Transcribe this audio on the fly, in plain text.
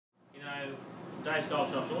Dave's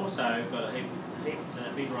Golf Shop's also got a heap and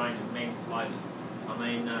a big range of men's clothing. I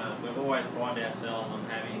mean, we've always prided ourselves on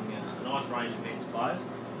having a nice range of men's clothes,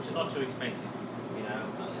 which are not too expensive, you know.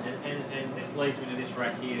 And this leads me to this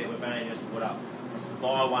rack here that we've only just put up. It's the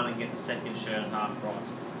buy one and get the second shirt at half price.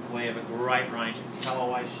 We have a great range of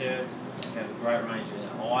colourway shirts. We have a great range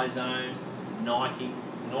of iZone, Nike,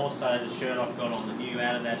 and also the shirt I've got on, the new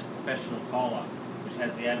Adidas Professional Polo, which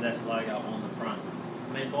has the Adidas logo on the front.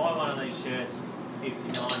 I mean, buy one of these shirts, $59,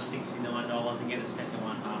 $69, and get the second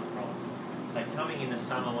one half price. So coming in the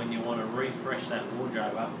summer when you want to refresh that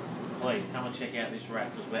wardrobe up, please come and check out this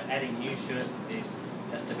rack, because we're adding new shirts to this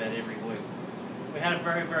just about every week. We had a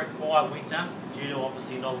very, very quiet winter due to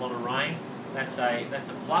obviously not a lot of rain. That's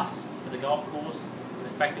a plus for the golf course, and the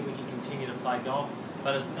fact that we can continue to play golf.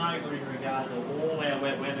 But it's no good in regard to all our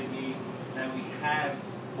wet weather gear that we have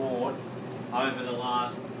bought over the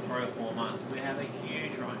last 3 or 4 months. We have a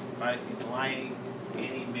huge range, both in ladies and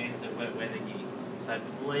in men's of wet weather gear. So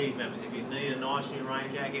please, members, if you need a nice new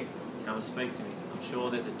rain jacket, come and speak to me. I'm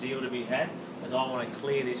sure there's a deal to be had, as I want to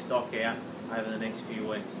clear this stock out over the next few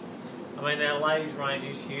weeks. I mean, our ladies range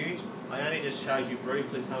is huge. I only just showed you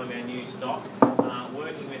briefly some of our new stock.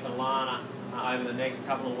 Working with Alana over the next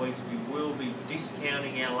couple of weeks, we will be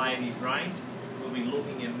discounting our ladies range. We'll be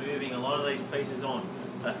looking and moving a lot of these pieces on.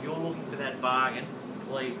 So if you're looking for that bargain,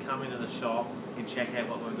 please come into the shop and check out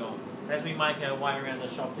what we've got. As we make our way around the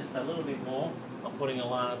shop just a little bit more, I'm putting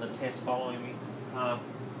Alana to the test following me.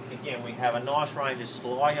 Again, we have a nice range of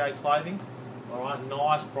Sligo clothing. Alright,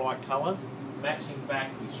 nice bright colours, matching back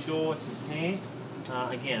with shorts and pants.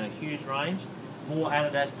 Again, a huge range. More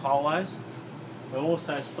Adidas polos. We're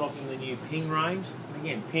also stocking the new Ping range.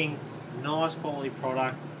 Again, Ping, nice quality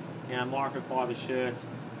product. You know, microfiber shirts,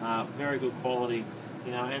 very good quality.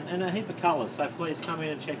 You know, and a heap of colours. So please come in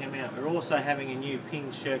and check them out. We're also having a new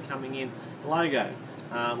Ping shirt coming in, logo,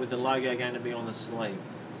 with the logo going to be on the sleeve.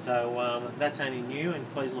 So that's only new,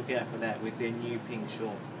 and please look out for that with their new Ping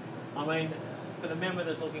short. I mean, for the member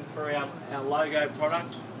that's looking for our logo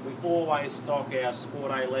product, we always stock our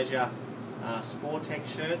Sport A Leisure Sportec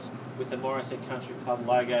shirts with the Morisset Country Club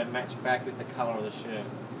logo matched back with the colour of the shirt.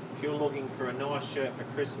 If you're looking for a nice shirt for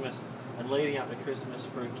Christmas and leading up to Christmas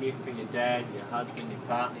for a gift for your dad, your husband, your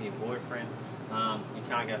partner, your boyfriend, you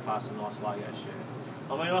can't go past a nice logo shirt.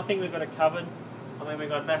 I mean, I think we've got it covered. I mean, we've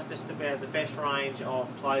got just about the best range of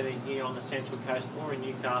clothing here on the Central Coast or in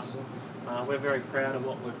Newcastle. We're very proud of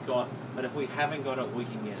what we've got, but if we haven't got it, we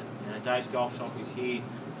can get it. You know, Dave's Golf Shop is here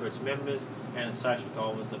for its members and its social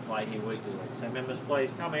golfers that play here week to week. So members,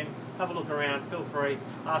 please come in, have a look around, feel free,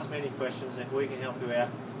 ask me any questions. If we can help you out,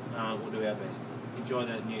 we'll do our best. Enjoy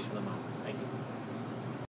the news for the month.